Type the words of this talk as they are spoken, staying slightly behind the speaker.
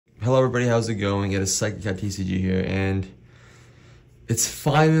Hello everybody, how's it going? It's Psychic Cat TCG here, and it's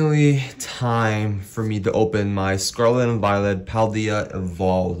finally time for me to open my Scarlet and Violet Paldea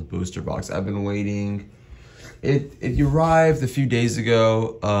Evolved booster box. I've been waiting. It arrived a few days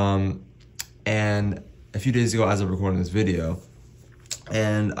ago, and a few days ago as I'm recording this video,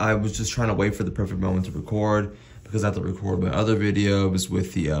 and I was just trying to wait for the perfect moment to record, because I have to record my other videos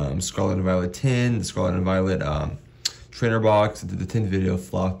with the Scarlet and Violet tin, the Scarlet and Violet trainer box. The tin video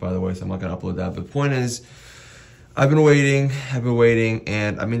flopped, by the way, so I'm not gonna upload that. But the point is, I've been waiting,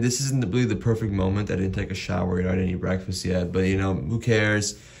 and I mean, this isn't really the perfect moment. I didn't take a shower, I didn't eat breakfast yet, but you know, who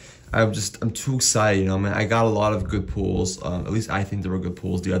cares? I'm too excited, you know, man. I got a lot of good pulls, at least I think there were good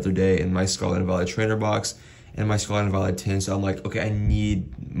pulls the other day in my Scarlet and Violet trainer box and my Scarlet and Violet tin, so I'm like, okay, I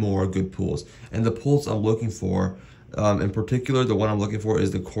need more good pulls. And the pulls I'm looking for, in particular, the one I'm looking for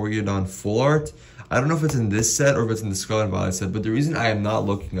is the Koryodon Full Art. I don't know if it's in this set or if it's in the Scarlet and Violet set, but the reason I am not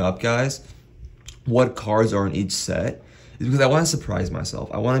looking up, guys, what cards are in each set is because I want to surprise myself.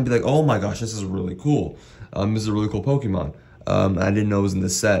 I want to be like, oh my gosh, this is really cool. This is a really cool Pokemon. I didn't know it was in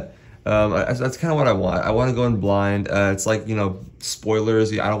this set. That's kind of what I want. I want to go in blind. It's like, you know,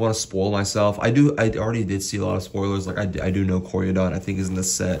 spoilers. I don't want to spoil myself. I already did see a lot of spoilers. Like I do know Koryodon, I think, is in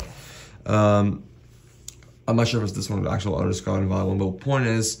this set. I'm not sure if it's this one or the actual other Scarlet and Violet one, but the point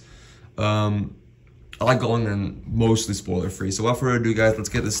is, I like going in mostly spoiler free. So without further ado, guys, let's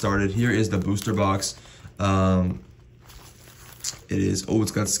get this started. Here is the booster box. It's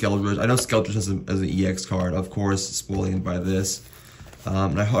got Skeldridge. I know Skeldridge has an EX card, of course, spoiling it by this.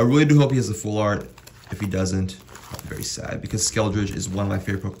 And I really do hope he has a full art. If he doesn't, I'm very sad, because Skeldridge is one of my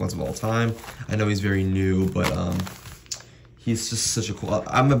favorite Pokemon of all time. I know he's very new, but he's just such a cool.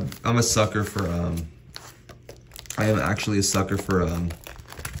 I'm a sucker for I am actually a sucker for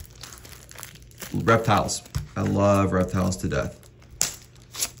reptiles. I love reptiles to death.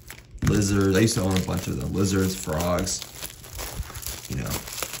 Lizards. I used to own a bunch of them. Lizards, frogs, you know,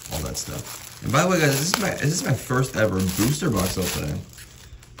 all that stuff. And by the way, guys, this is my first ever booster box opening.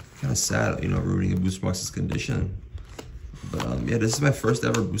 Kind of sad, you know, ruining a booster box's condition. But yeah, this is my first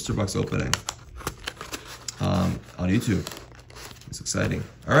ever booster box opening on YouTube. It's exciting.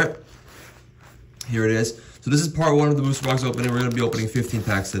 All right, here it is. So this is part one of the booster box opening. We're gonna be opening 15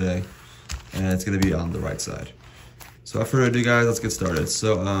 packs today, and it's gonna be on the right side. So without further ado, guys, let's get started.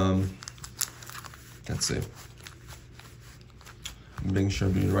 So let's see. I'm making sure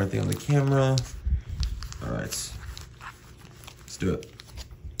I'm doing the right thing on the camera. All right, let's do it.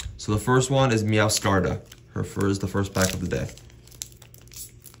 So the first one is Meowscarda. The first pack of the day.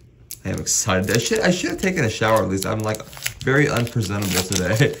 I am excited. I should have taken a shower at least. I'm like very unpresentable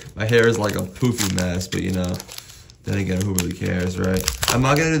today. My hair is like a poofy mess, but you know, then again, who really cares, right? I'm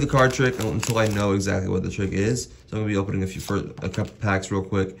not gonna do the card trick until I know exactly what the trick is. So I'm gonna be opening a couple packs real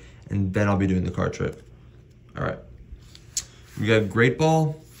quick, and then I'll be doing the card trick. All right. We got Great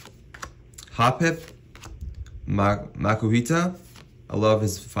Ball, Hoppip, Makuhita. I love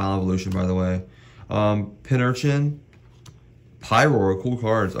his final evolution, by the way. Pinurchin, Pyroar, cool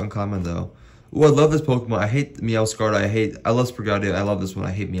cards, uncommon though. Ooh, I love this Pokemon. I hate Meowscarda. I love Sprigadia. I love this one.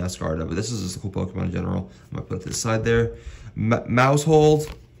 I hate Meowscarda, but this is just a cool Pokemon in general. I'm gonna put it to the side there. Mousehold,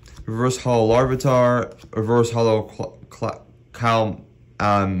 Reverse Hollow Larvitar, Reverse Hollow Cal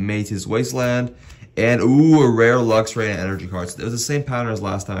Mate's Wasteland, and ooh, a rare Luxray and energy cards. It was the same pattern as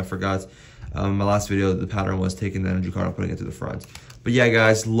last time. I forgot. My last video, the pattern was taking the energy card and putting it to the front. But yeah,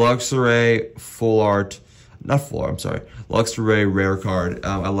 guys, Luxray full art, not full art, I'm sorry. Luxray rare card.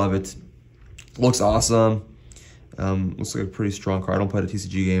 I love it. Looks awesome. Looks like a pretty strong card. I don't play the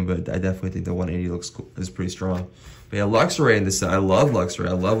TCG game, but I definitely think the 180 is pretty strong. But yeah, Luxray in this set. I love Luxray.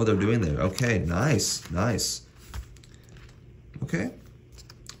 I love what they're doing there. Okay, nice. Okay.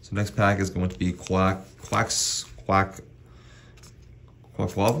 So next pack is going to be Quackwavel or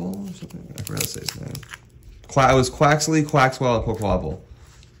something? I forgot to say his name. It was Quaxley, Quaxwell, and Quackwavel.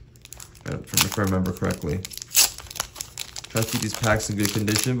 If I remember correctly. Try to keep these packs in good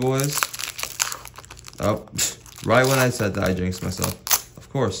condition, boys. Oh, right when I said that, I jinxed myself. Of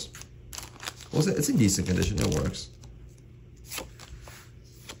course. Well, it's in decent condition. It works.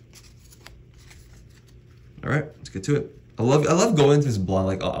 All right, let's get to it. I love going to this blind.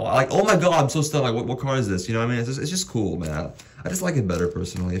 Like, oh my god, I'm so stunned. Like, what card is this? You know what I mean? It's just cool, man. I just like it better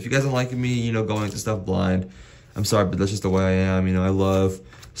personally. If you guys don't like me, you know, going to stuff blind, I'm sorry, but that's just the way I am. You know, I love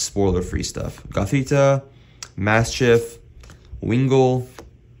spoiler-free stuff. Gothita, Mastiff, Wingull,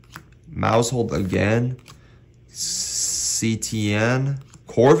 Mousehold again, CTN,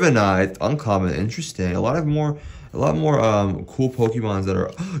 Corviknight, uncommon, interesting. A lot of more A lot more cool Pokemons that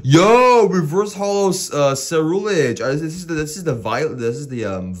are. Yo, Reverse Holo Ceruledge. This is the Violet. This is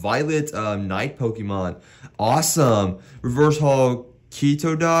the Violet Night Pokemon. Awesome. Reverse Holo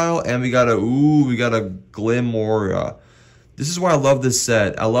Ketodile, and we got a Glimmora. This is why I love this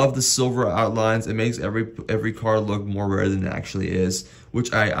set. I love the silver outlines. It makes every card look more rare than it actually is,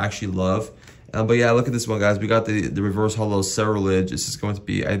 which I actually love. But yeah, look at this one, guys. We got the Reverse Holo Ceruledge. This is going to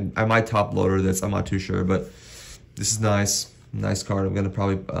be, I might top loader this. I'm not too sure, but this is nice. Nice card. I'm going to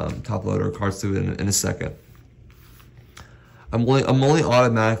probably top loader cards to it in a second. I'm only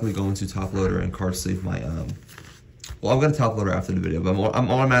automatically going to top loader and card sleeve my, well, I'm going to top loader after the video, but I'm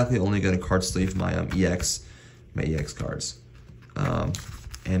automatically only going to card sleeve my EX cards.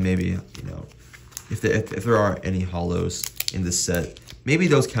 And maybe, you know, if there are any holos in this set, maybe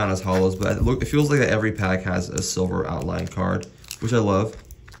those count as holos, but it feels like that every pack has a silver outline card, which I love.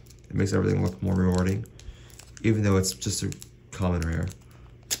 It makes everything look more rewarding, even though it's just a common rare.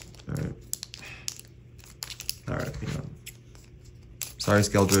 All right, you know. Sorry,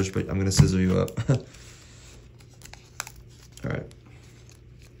 Skeldridge, but I'm gonna scissor you up. All right.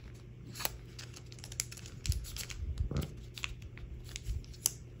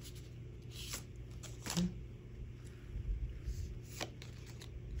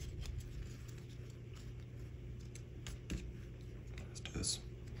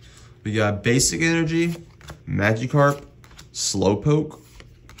 We got Basic Energy, Magikarp, Slowpoke,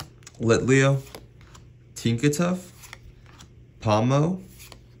 Litleo, Tinkatuff, Palmo,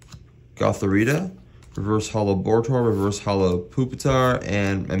 Gothorita, Reverse Holo Bortor, Reverse Holo Pupitar,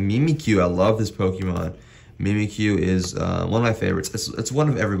 and a Mimikyu. I love this Pokemon. Mimikyu is one of my favorites. It's one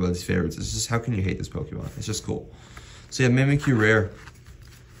of everybody's favorites. It's just, how can you hate this Pokemon? It's just cool. So yeah, Mimikyu rare.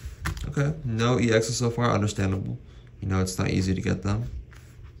 Okay, no EXs so far, understandable. You know, it's not easy to get them.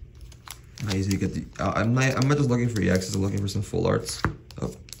 Not easy to get the. I'm not just looking for EXs. I'm looking for some full arts.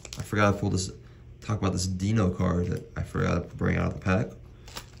 Oh, I forgot to talk about this Dino card that I forgot to bring out of the pack.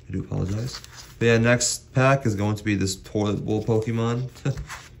 I do apologize. But yeah, next pack is going to be this Toilet Bowl Pokemon.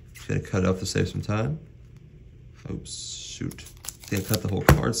 Just gonna cut it up to save some time. Oops, shoot! I think I cut the whole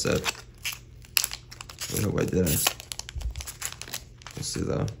card set. I hope I didn't. We'll see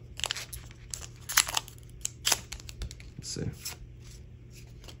though. Let's see.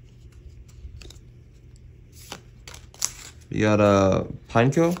 We got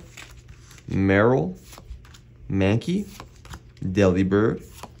Pineco, Meryl, Mankey, Delibird,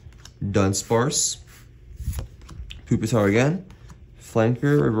 Dunsparce, Pupitar again,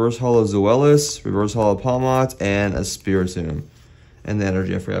 Flanker, Reverse Holo Zoelis, Reverse Holo Palmot, and a Spiritomb. And the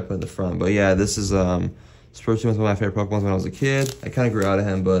energy I forgot to put in the front. But yeah, this is Spiritomb was one of my favorite Pokemon when I was a kid. I kind of grew out of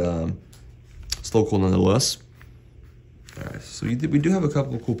him, but still cool nonetheless. Alright, so we do have a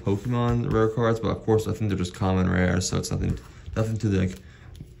couple of cool Pokemon rare cards, but of course I think they're just common rare, so it's nothing to like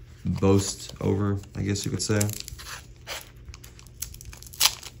boast over, I guess you could say.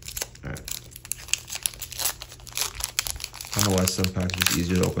 Alright. I don't know why some packs are just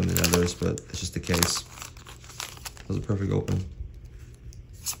easier to open than others, but it's just the case. That was a perfect open.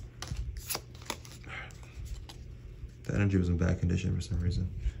 The energy was in bad condition for some reason.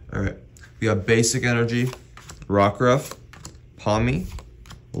 Alright, we got Basic Energy, Rockruff, Palmy,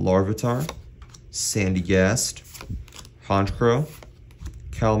 Larvitar, Sandygast, Honchkrow,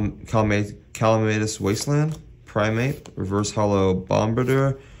 Calamatus Wasteland, Primate, Reverse Holo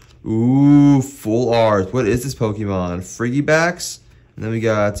Bombardor. Ooh, full art. What is this Pokemon? Friggybax. And then we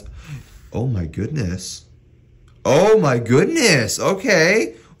got, oh my goodness. Oh my goodness.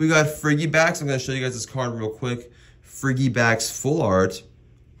 Okay. We got Friggybax. I'm going to show you guys this card real quick. Friggybax full art.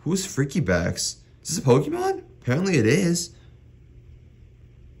 Who's Friggybax? Is this a Pokemon? Apparently it is.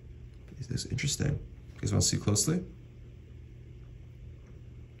 This is interesting. You guys want to see closely?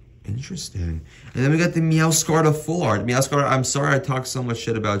 Interesting. And then we got the Meowscarda full art. Meowscarda, I'm sorry I talked so much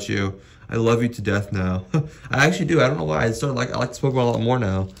shit about you. I love you to death now. I actually do. I don't know why. I like this Pokemon a lot more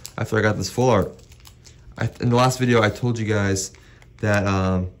now after I got this full art. In the last video, I told you guys that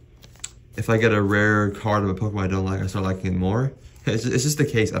if I get a rare card of a Pokemon I don't like, I start liking it more. It's just the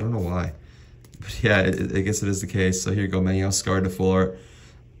case. I don't know why. But yeah, I guess it is the case. So here you go, Meowscarda full art.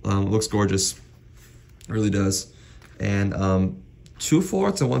 Looks gorgeous. It really does. And 2 full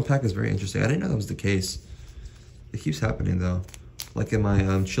arts in 1 pack is very interesting. I didn't know that was the case. It keeps happening though. Like in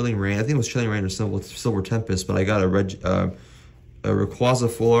my Chilling Rain, I think it was Chilling Rain or Silver Tempest, but I got a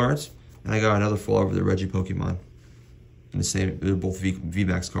Rayquaza full art, and I got another full art with the Reggie Pokemon. In the same, they're both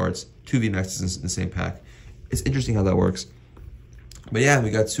VMAX cards. 2 VMAXs in the same pack. It's interesting how that works. But yeah,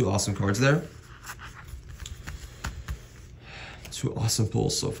 we got 2 awesome cards there. 2 awesome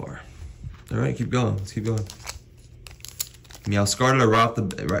pulls so far. All right, keep going. Let's keep going. Meowscarada right off the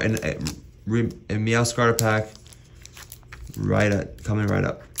Meowscarada pack coming right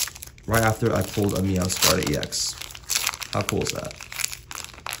up. Right after I pulled a Meowscarada EX. How cool is that?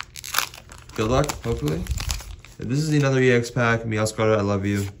 Good luck, hopefully. If this is another EX pack, Meowscarada, I love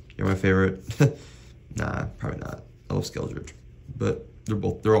you. You're my favorite. Nah, probably not. I love Skeldridge. But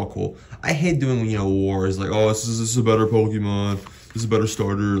they're all cool. I hate doing, you know, wars, like, oh, this is a better Pokemon, this is a better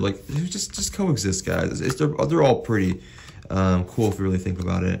starter. Like, just coexist, guys. They're all pretty cool if you really think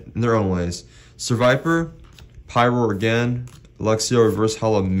about it in their own ways. Survivor, Pyro again, Luxio, Reverse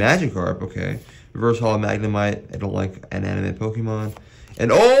Hollow Magikarp, okay. Reverse Hollow Magnemite, I don't like an anime Pokemon.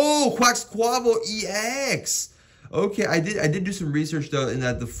 And oh, Quaxquavel EX! Okay, I did do some research though, in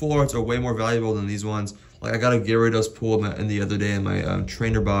that the full arts are way more valuable than these ones. Like I got a Gyarados pull in the other day in my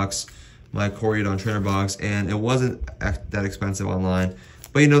trainer box, my Koreadon trainer box, and it wasn't that expensive online.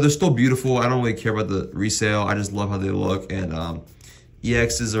 But you know, they're still beautiful. I don't really care about the resale. I just love how they look. And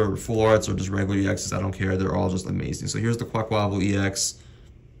EXs or full arts or just regular EXs, I don't care. They're all just amazing. So here's the Quaquavel EX.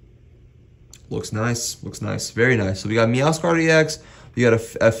 Looks nice. Looks nice. Very nice. So we got Meowscarada EX, we got a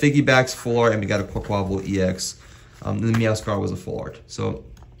Figgybax full art, and we got a Quaquavel EX. The Meowscarada was a full art. So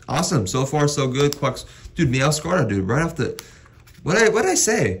awesome. So far, so good. Dude, Meowscarada, dude. Right off the... What did I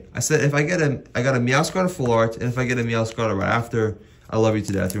say? I said if I got a Meowscarada full art, and if I get a Meowscarada right after, I love you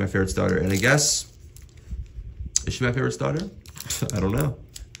to death. You're my favorite starter. And I guess... Is she my favorite starter? I don't know.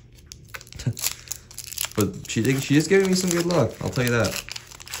 But she is giving me some good luck. I'll tell you that.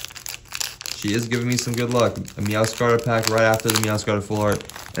 She is giving me some good luck. A Meowscarada pack right after the Meowscarada full art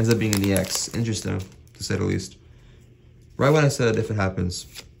ends up being an EX. Interesting, to say the least. Right when I said, if it happens,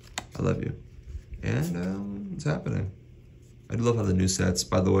 I love you. And it's happening. I do love how the new sets,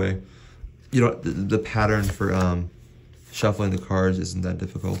 by the way, you know, the pattern for shuffling the cards isn't that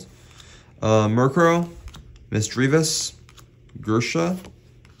difficult. Murkrow, Miss Drevis, Gersha,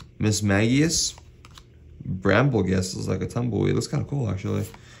 Miss Magius, Brambleguess is like a tumbleweed. Looks kind of cool, actually.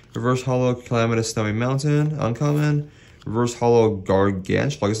 Reverse Hollow Calamitous Snowy Mountain, uncommon. Reverse Hollow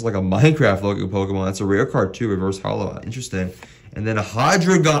Gargantuan, I guess it's like a Minecraft looking Pokemon. That's a rare card too, Reverse Hollow, interesting. And then a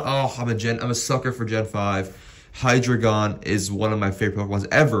Hydreigon, oh, I'm a sucker for Gen 5. Hydreigon is one of my favorite Pokemons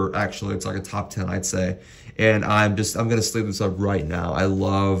ever, actually. It's like a top 10, I'd say. And I'm gonna sleeve this up right now. I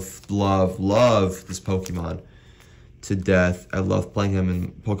love this Pokemon to death. I love playing him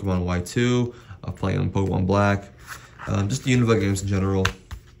in Pokemon Y2. I'm playing him in Pokemon Black. Just the Unova games in general.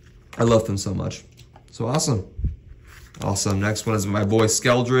 I love them so much. So awesome. Awesome. Next one is my boy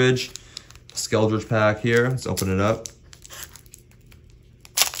Skeldridge. Skeldridge pack here. Let's open it up.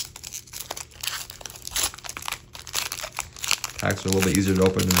 Packs are a little bit easier to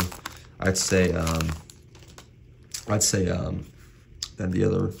open than I'd say than the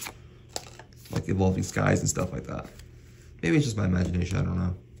other, like Evolving Skies and stuff like that. Maybe it's just my imagination, I don't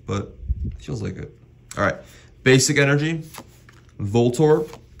know. But it feels like it. Alright. Basic Energy, Voltorb,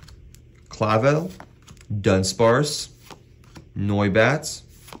 Clavel, Dunsparce, Noibat,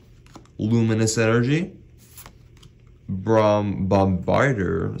 Luminous Energy,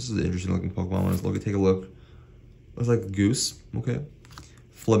 Bombardier. This is an interesting looking Pokemon. Let's take a look. Looks like a goose. Okay.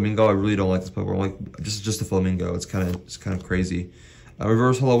 Flamingo. I really don't like this Pokemon. Like just a Flamingo. It's kind of crazy.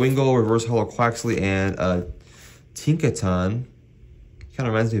 Reverse Hollow Wingull, Reverse Hollow Quaxley, and Tinkaton. Kind of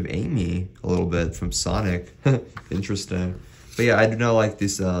reminds me of Amy a little bit from Sonic. Interesting. But yeah, I do not like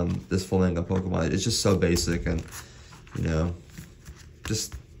this this Flamingo Pokemon. It's just so basic and, you know,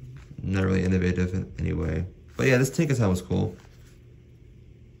 just not really innovative in any way. But yeah, this Tinkaton was cool.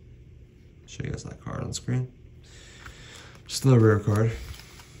 Show you guys that card on screen. Just another rare card.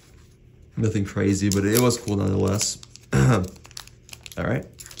 Nothing crazy, but it was cool nonetheless. Alright,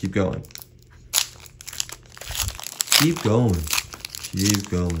 keep going. Keep going. Keep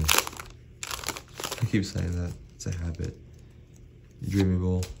going. I keep saying that. It's a habit. Dreamy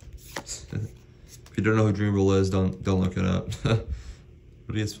Bull. If you don't know who Dreamy Bull is, don't look it up.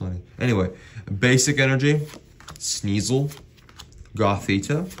 But it's funny. Anyway, Basic Energy, Sneasel,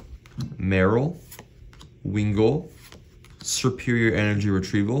 Gothita, Meryl, Wingull, Superior Energy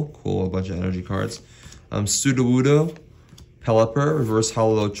Retrieval. Cool, a bunch of energy cards. Sudowoodo, Pelipper, Reverse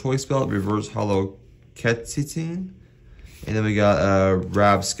Hollow Choice Belt, Reverse Hollow Quetzalcoatl, and then we got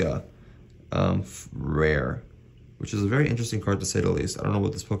Rabska, Rare, which is a very interesting card to say the least. I don't know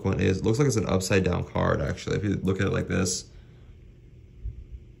what this Pokemon is. It looks like it's an upside down card, actually, if you look at it like this.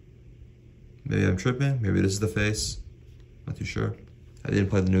 Maybe I'm tripping. Maybe this is the face. Not too sure. I didn't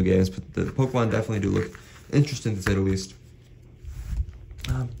play the new games, but the Pokemon definitely do look interesting to say the least.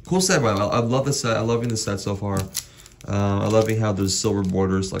 Cool set, by the way. I love the set. I'm loving the set so far. I'm loving how there's silver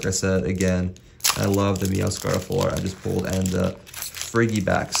borders. Like I said, again, I love the Meowscarada full art I just pulled and the Friggy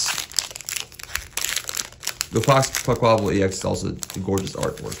backs. The Quaquaval EX is also a gorgeous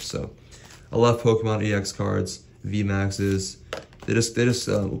artwork. So I love Pokemon EX cards, VMAXs. They just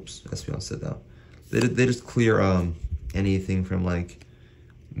oops, Espeon sit down. They just clear anything from like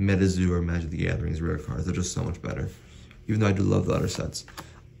MetaZoo or Magic the Gathering's rare cards. They're just so much better. Even though I do love the other sets,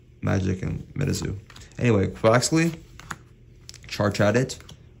 Magic and MetaZoo. Anyway, Quaxley, Charchadet,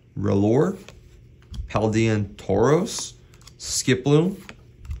 Rellor, Paldean Tauros, Skiploom,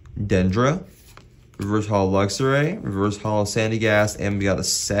 Dendra, Reverse Hollow Luxray, Reverse Hollow Sandygast, and we got a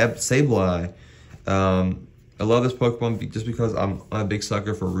Sableye. I love this Pokemon just because I'm a big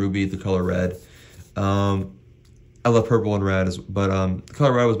sucker for Ruby, the color red. I love purple and red, but the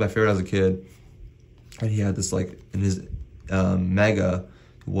color red was my favorite as a kid. And he had this like in his Mega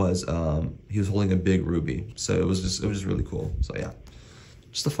was he was holding a big ruby, so it was just really cool. So yeah,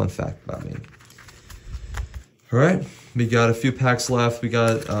 just a fun fact about me. All right, we got a few packs left. We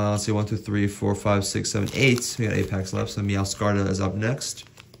got let's see, 1, 2, 3, 4, 5, 6, 7, 8. We got 8 packs left. So Meowscarada is up next.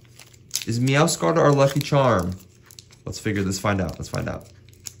 Is Meowscarada our lucky charm? Let's figure this. Find out. Let's find out.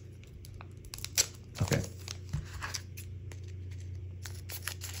 Okay.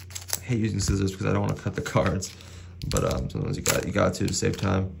 I hate using scissors because I don't want to cut the cards, but sometimes you got to save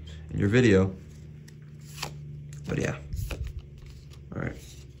time in your video. But yeah. All right.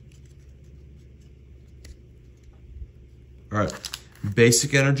 All right.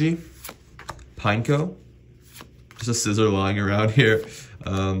 Basic Energy, Pineco. Just a scissor lying around here.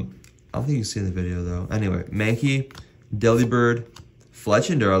 I don't think you can see in the video though. Anyway, Mankey, Delibird,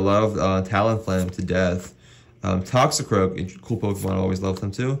 Fletchinder. I love Talonflame to death. Toxicroak, cool Pokemon. I always loved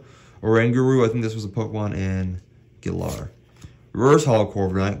them too. Oranguru, I think this was a Pokemon in Galar. Reverse Hollow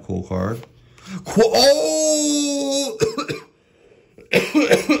Corviknight, cool card. Oh!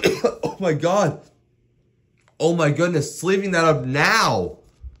 Oh my god. Oh my goodness, sleeving that up now.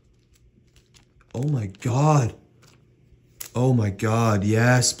 Oh my god. Oh my god,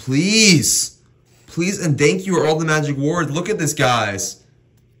 yes, please. Please and thank you for all the magic words. Look at this, guys.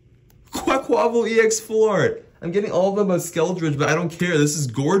 Quaquaval EX full art. I'm getting all of them but Skeldridge, but I don't care. This is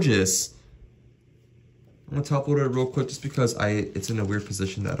gorgeous. I'm gonna top load it real quick just because it's in a weird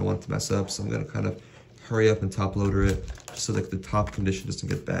position that I don't want it to mess up. So I'm gonna kind of hurry up and top loader it just so that the top condition doesn't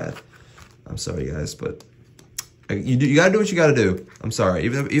get bad. I'm sorry, guys, but you gotta do what you gotta do. I'm sorry,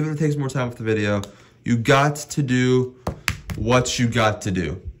 even if it takes more time with the video, you got to do what you got to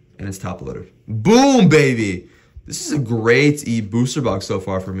do, and it's top loaded. Boom, baby! This is a great booster box so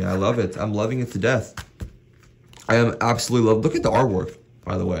far for me. I love it. I'm loving it to death. I am absolutely love. Look at the artwork,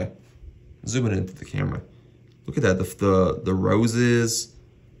 by the way. Zooming into the camera. Look at that. The roses.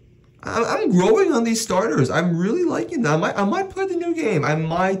 I'm growing on these starters. I'm really liking them. I might play the new game. I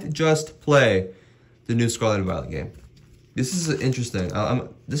might just play the new Scarlet and Violet game. This is interesting.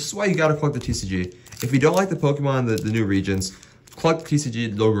 This is why you gotta collect the TCG. If you don't like the Pokemon, the new regions, collect the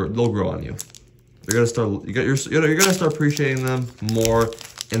TCG. They'll grow on you. You're gonna start appreciating them more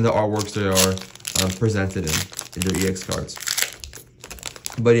in the artworks they are presented in their EX cards.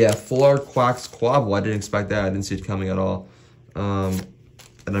 But yeah, full art Quaquaval. I didn't expect that. I didn't see it coming at all, and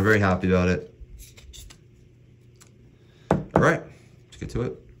I'm very happy about it. All right, let's get to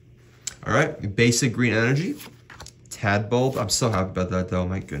it. All right, basic green energy, Tadbulb. I'm so happy about that though.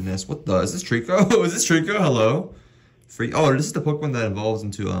 My goodness, what the? Is this Trico? Is this Trico? Hello, free. Oh, this is the Pokemon that evolves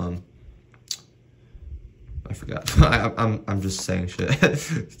into I forgot. I'm just saying shit.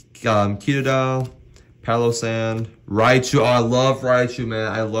 Kitadao, Palossand, Raichu. Oh, I love Raichu, man.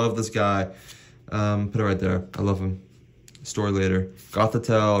 I love this guy. Put it right there. I love him. Story later.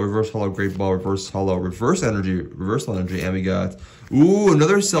 Gothitelle, Reverse Hollow Great Ball, Reverse Hollow, Reverse Energy, Reversal Energy, and we got, ooh,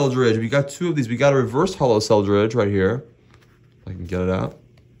 another Celdridge. We got 2 of these. We got a Reverse Hollow Celdridge right here. If I can get it out.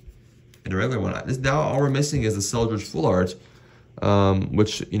 And a regular one. Now all we're missing is the Celdridge full art,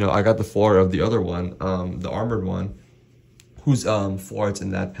 which, you know, I got the full art of the other one, the armored one, whose full art's in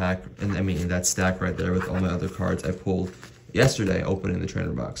that pack, and I mean in that stack right there with all my other cards I pulled yesterday, opening the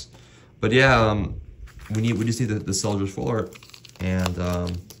trainer box. But yeah, we just need the Celdridge full art, and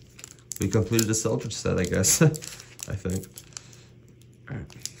we completed the Celdridge set, I guess. I think. All right.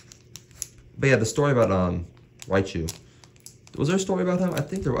 But yeah, the story about Raichu. Was there a story about him? I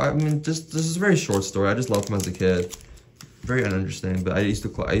think there. I mean, this is a very short story. I just loved him as a kid. Very uninteresting. But I used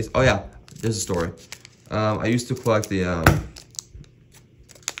to oh yeah, there's a story. I used to collect the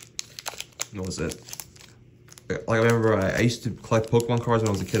what was it? Like I remember I used to collect Pokemon cards when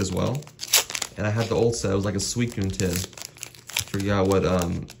I was a kid as well. And I had the old set. It was like a Suicune tin. I forgot what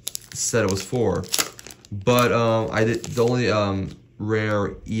set it was for. But I did the only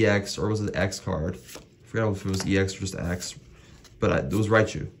rare EX, or was it X card? I forgot if it was EX or just X, but it was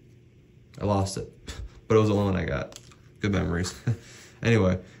Raichu. I lost it, but it was the only one I got. Good memories.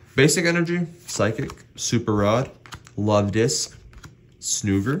 Anyway, basic energy, Psychic, Super Rod, Love Disc,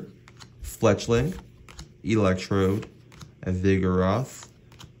 Snoover, Fletchling, Electrode, Vigoroth,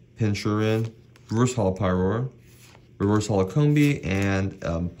 Pinchurin, Reverse Holo Pyroar, Reverse Holo Combi, and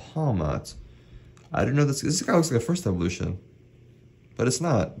Palmot. I didn't know this guy looks like a first evolution, but it's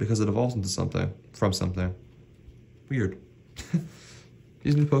not because it evolves into something, from something. Weird.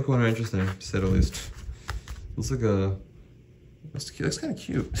 These new Pokemon are interesting, to say the least. Looks like a, that's kind of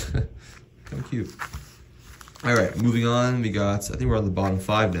cute. Kind of cute. All right, moving on, we got, I think we're on the bottom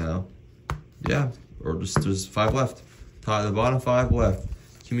 5 now. Yeah, or just, there's 5 left. The bottom 5 left.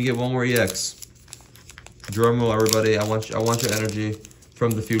 Can we get one more EX? Drum roll, everybody. I want your energy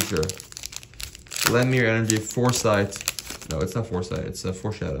from the future. Lend me your energy. Foresight. No, it's not Foresight. It's a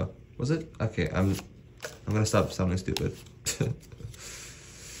Foreshadow. Was it? Okay, I'm gonna stop sounding stupid.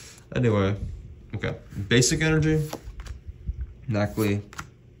 Anyway, okay. Basic energy. Nacli.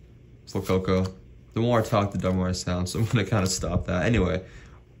 Fuecoco. The more I talk, the dumber I sound, so I'm gonna kind of stop that. Anyway,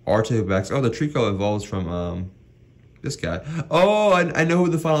 Articuno. Oh, the Trico evolves from this guy. Oh, I know who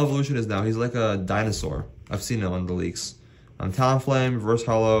the final evolution is now. He's like a dinosaur. I've seen him on the leaks. Talonflame, Reverse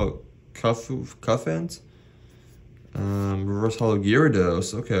Holo Cuffant, Reverse Holo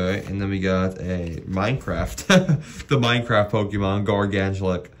Gyarados. Okay, and then we got a Minecraft, the Minecraft Pokemon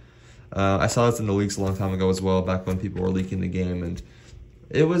Gargantulic. I saw this in the leaks a long time ago as well, back when people were leaking the game, and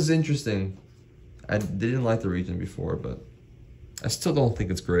it was interesting. I didn't like the region before, but I still don't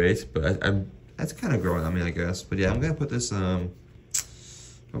think it's great. But it's kind of growing on me, I guess. But yeah, I'm gonna put this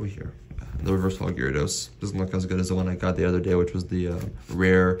over here. The Reverse Holo Gyarados doesn't look as good as the one I got the other day, which was the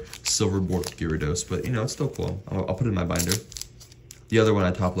rare Silverboard Gyarados. But you know, it's still cool. I'll put it in my binder. The other one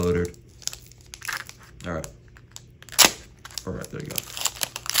I top loaded. All right, there you go.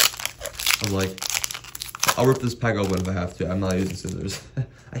 I was like, I'll rip this pack open if I have to. I'm not using scissors.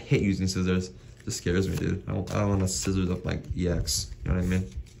 I hate using scissors. It just scares me, dude. I don't want to scissors up my EX. You know what I mean?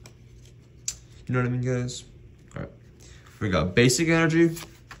 You know what I mean, guys? All right. We got basic energy,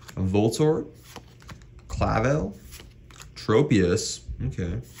 Voltorb, Clavel, Tropius.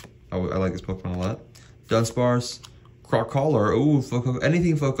 Okay. I like this Pokemon a lot. Dunsparce, Croccolor. Ooh, Fuecoco.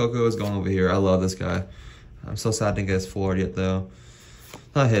 Anything Fuecoco is going over here. I love this guy. I'm so sad I didn't get his full art yet, though.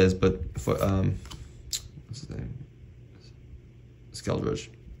 Not his, but what's his name? Skeldridge.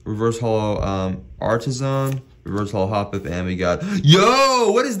 Reverse Holo Artisan, Reverse Holo Hoppip, and we got,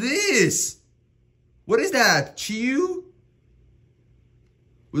 yo, what is this? What is that? Chiyu?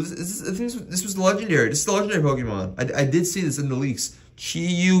 This was legendary. This is the legendary Pokemon. I did see this in the leaks.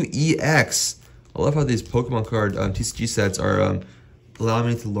 Chiyu EX. I love how these Pokemon card TCG sets are allowing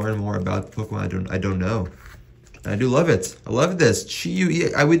me to learn more about the Pokemon I don't know. And I do love it. I love this. Chiyu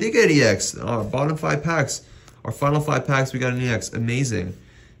EX. We did get an EX. Our bottom 5 packs. Our final 5 packs, we got an EX. Amazing.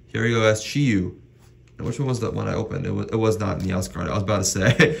 Here we go, as Chiyu. And which one was that one I opened? It was not Meowscarada. I was about to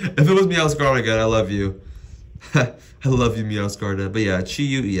say. If it was Meowscarada again, I love you. I love you, Meowscarada. But yeah,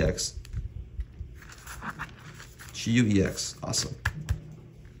 Chiyu EX. Chiyu EX. Awesome.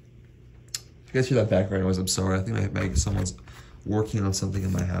 If you guys hear that background noise, I'm sorry. I think someone's working on something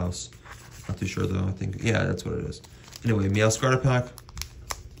in my house. Not too sure though. I think, yeah, that's what it is. Anyway, Meowscarada pack.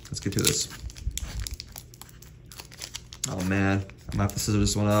 Let's get to this. Oh man, I might have to scissor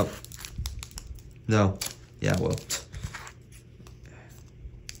this one up. No. Yeah, well.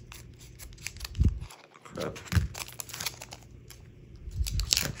 Crap.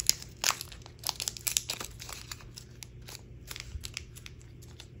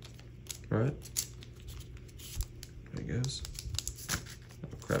 Alright. There he goes. Oh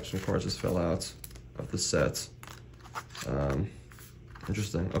crap, some cards just fell out of the set.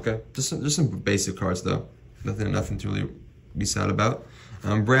 Interesting. Okay. Just some basic cards though. Nothing to really be sad about.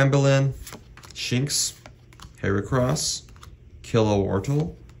 Bramblin, Shinx, Heracross,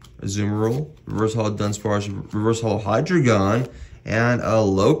 Kilowattle, Azumarill, Reverse Holo Dunsparce, Reverse Holo Hydreigon, and a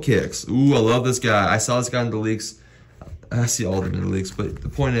Lokix. Ooh, I love this guy. I saw this guy in the leaks. I see all of them in the leaks, but the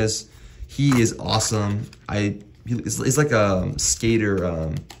point is, he is awesome. He's like a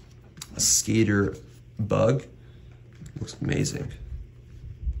skater bug. Looks amazing.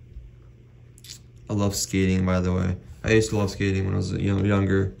 I love skating, by the way. I used to love skating when I was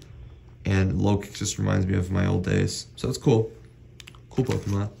younger, and Lokix just reminds me of my old days. So it's cool. Cool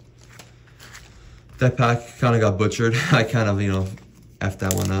Pokemon. That pack kind of got butchered. I kind of, effed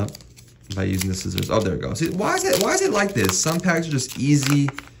that one up by using the scissors. Oh, there we go. See, why is it like this? Some packs are just easy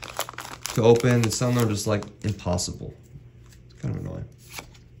to open, and some are just like impossible. Kind of annoying.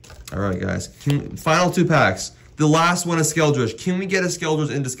 All right, guys. Final 2 packs. The last one is Skeldrish. Can we get a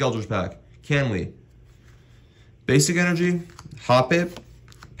Skeldrish into Skeldrish pack? Can we? Basic Energy, Hoppip,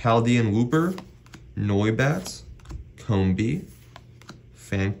 Paldean Looper, Noibat, Combi,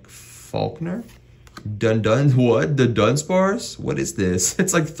 Faulkner, what? The Dunsparce? What is this?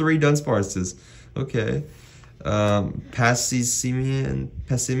 It's like 3 Dunsparces. Okay. Passimian,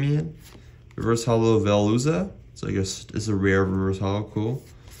 Reverse Hollow Veluza. So I guess it's a rare Reverse Hollow. Cool.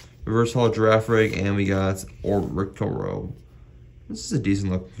 Reverse Hollow Girafarig, and we got Orictorobe. This is a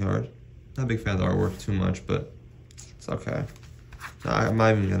decent looking card. Not a big fan of the artwork too much, but it's okay. I'm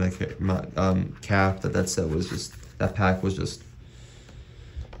not even gonna cap that set was just, that pack was just,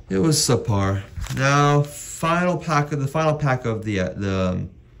 it was subpar. Now, final pack of the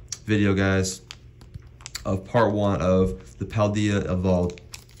video, guys, of part 1 of the Paldea Evolved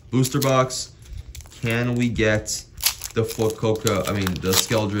booster box. Can we get the the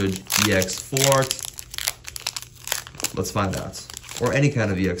Skeldrish EX Full Art? Let's find out. Or any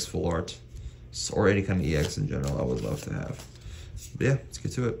kind of EX Full Art. Or any kind of EX in general, I would love to have. But yeah, let's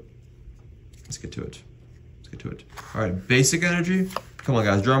get to it. Let's get to it. Let's get to it. All right, Basic Energy. Come on,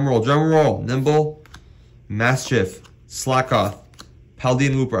 guys. Drum roll, drum roll. Nimble, Mastiff, Slackoth,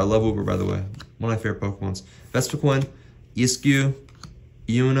 Paldean Looper. I love Looper, by the way. One of my favorite Pokemons. Vespiquen, Iskew,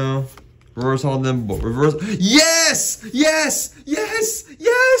 Uno, Reverse Hall Nimble. Reverse. Yes! Yes! Yes!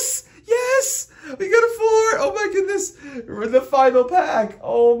 Yes! Yes! We got a 4! Oh my goodness! We're the final pack!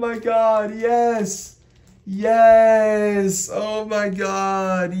 Oh my god, yes! Yes! Oh my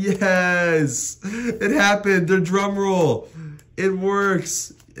god, yes! It happened, the drum roll! It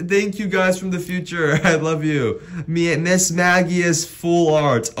works! Thank you guys from the future, I love you! Miss Maggie's Full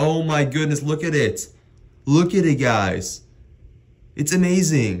Art, oh my goodness, look at it! Look at it, guys! It's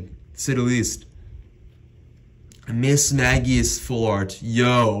amazing, to say the least. Miss Maggie's Full Art,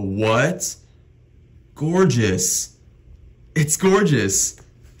 yo, what? Gorgeous. It's gorgeous.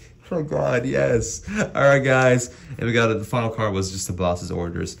 Oh god, yes. Alright guys. And we got it. The final card was just the boss's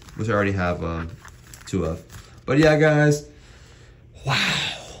orders, which I already have 2 of. But yeah guys.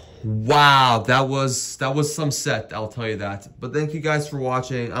 Wow. Wow. That was some set, I'll tell you that. But thank you guys for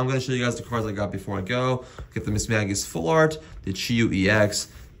watching. I'm gonna show you guys the cards I got before I go. Get the Miss Maggie's Full Art, the Chiyu EX,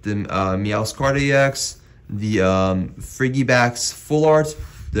 the Meowscarada EX, the Frigibax Full Art,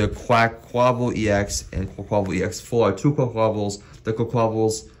 the Quaquaval EX and Quaquaval EX Full Art. 2 Quaquavals. The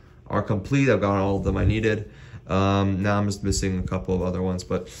Quaquavals are complete. I've got all of them I needed. Now I'm just missing a couple of other ones.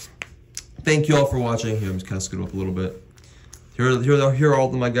 But thank you all for watching. Here, I'm just kind of scoot up a little bit. Here are all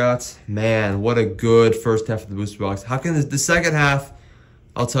of them I got. Man, what a good first half of the booster box. How can the second half?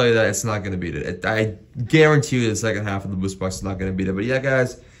 I'll tell you that it's not going to beat it. I guarantee you the second half of the booster box is not going to beat it. But yeah,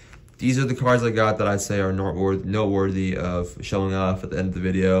 guys. These are the cards I got that I'd say are noteworthy of showing off at the end of the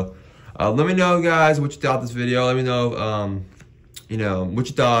video. Let me know, guys, what you thought of this video. Let me know, you know, what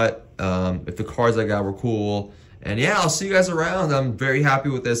you thought, if the cards I got were cool. And yeah, I'll see you guys around. I'm very happy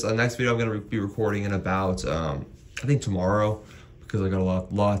with this. Next video I'm going to be recording in about, I think tomorrow, because I got a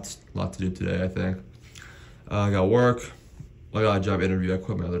lot to do today, I think. I got work. I got a job interview. I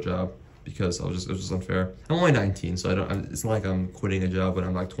quit my other job because it was just unfair. I'm only 19, so it's not like I'm quitting a job when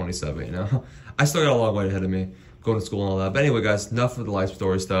I'm like 27, you know? I still got a long way ahead of me, going to school and all that. But anyway, guys, enough of the life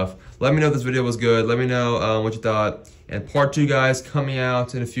story stuff. Let me know if this video was good. Let me know what you thought. And part 2, guys, coming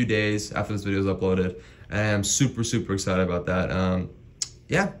out in a few days after this video is uploaded. And I'm super excited about that.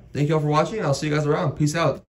 Yeah, thank you all for watching. I'll see you guys around. Peace out.